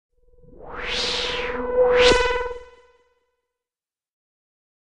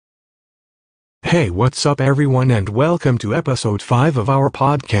Hey, what's up everyone and welcome to episode 5 of our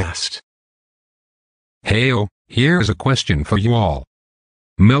podcast. Heyo, here's a question for you all.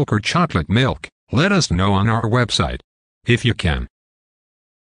 Milk or chocolate milk? Let us know on our website, if you can.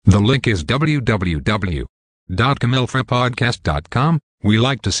 The link is www.camilfrapodcast.com. We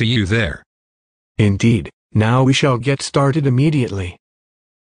like to see you there. Indeed, now we shall get started immediately.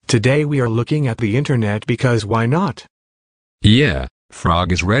 Today we are looking at the internet because why not? Yeah,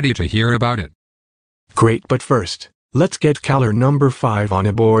 Frog is ready to hear about it. Great, but first, let's get caller number 5 on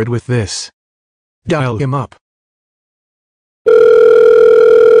board with this. Dial him up.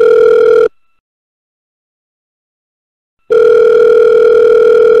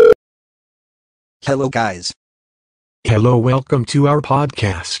 Hello guys. Hello, welcome to our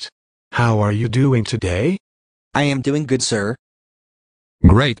podcast. How are you doing today? I am doing good, sir.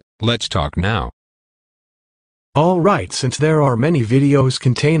 Great, let's talk now. Alright, since there are many videos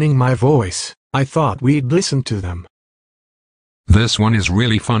containing my voice, I thought we'd listen to them. This one is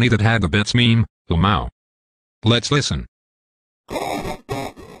really funny that had the bits meme, Lamau. Let's listen. 1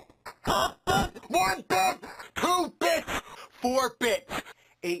 bit, 2 bits, 4 bits,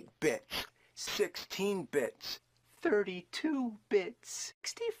 8 bits, 16 bits, 32 bits,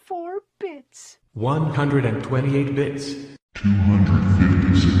 64 bits, 128 bits.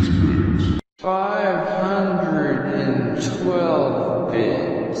 256 bits, 512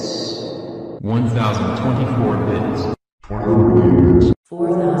 bits, 1024 bits, 408 bits,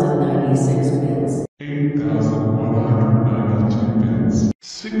 4096 bits, 8192 bits,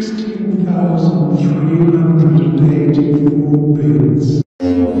 16,384 bits,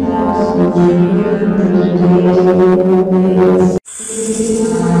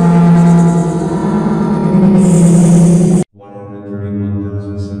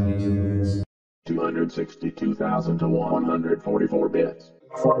 262,000 to 144 bits.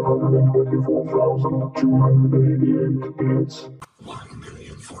 524,288 bits,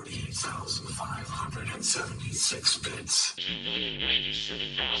 1,048,576 bits.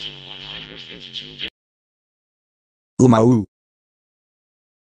 Umau.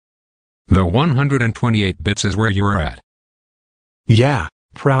 The 128 bits is where you're at. Yeah,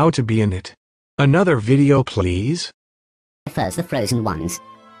 proud to be in it. Another video please. First the frozen ones.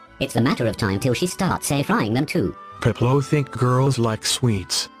 It's a matter of time till she starts frying them too. Peplo think girls like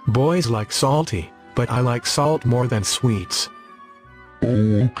sweets, boys like salty, but I like salt more than sweets.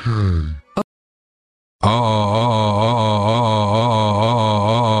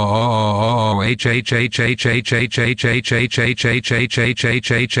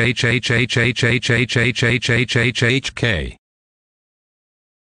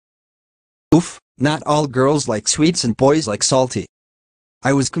 Oof, not all girls like sweets and boys like salty.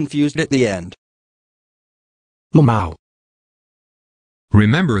 I was confused at the end. Lamau.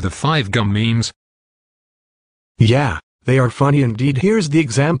 Remember the 5 gum memes? Yeah, they are funny indeed. Here's the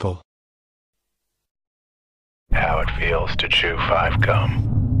example. How it feels to chew 5 gum.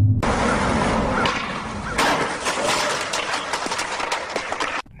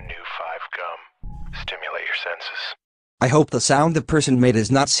 New 5 gum. Stimulate your senses. I hope the sound the person made is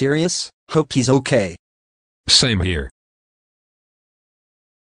not serious. Hope he's okay. Same here.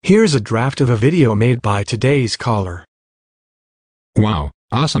 Here's a draft of a video made by today's caller. Wow,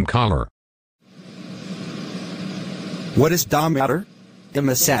 awesome caller. What is the matter?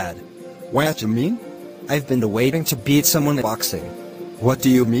 I'm sad. What you mean? I've been waiting to beat someone in boxing. What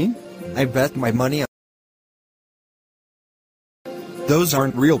do you mean? I bet my money on... Those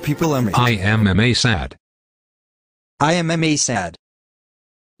aren't real people, Emmy. I am MMA sad. I am MMA sad.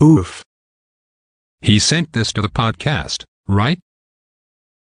 Oof. He sent this to the podcast, right?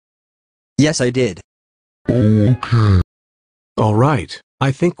 Yes, I did. Alright,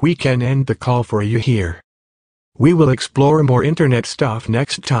 I think we can end the call for you here. We will explore more internet stuff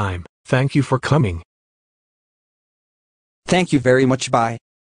next time. Thank you for coming. Thank you very much, bye.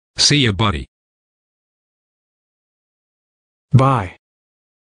 See ya, buddy. Bye.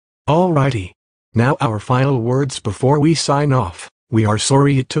 Alrighty. Now our final words before we sign off. We are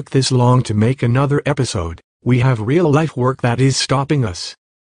sorry it took this long to make another episode. We have real life work that is stopping us.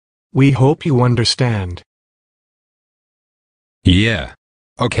 We hope you understand. Yeah.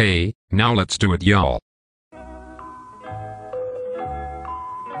 Okay, now let's do it, y'all.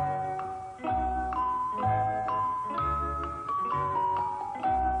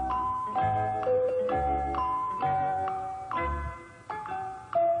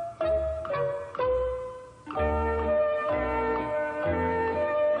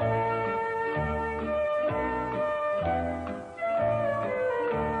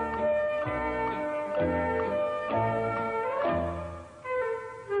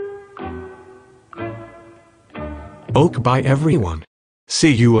 Okay, bye everyone.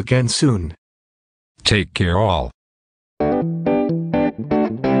 See you again soon. Take care all.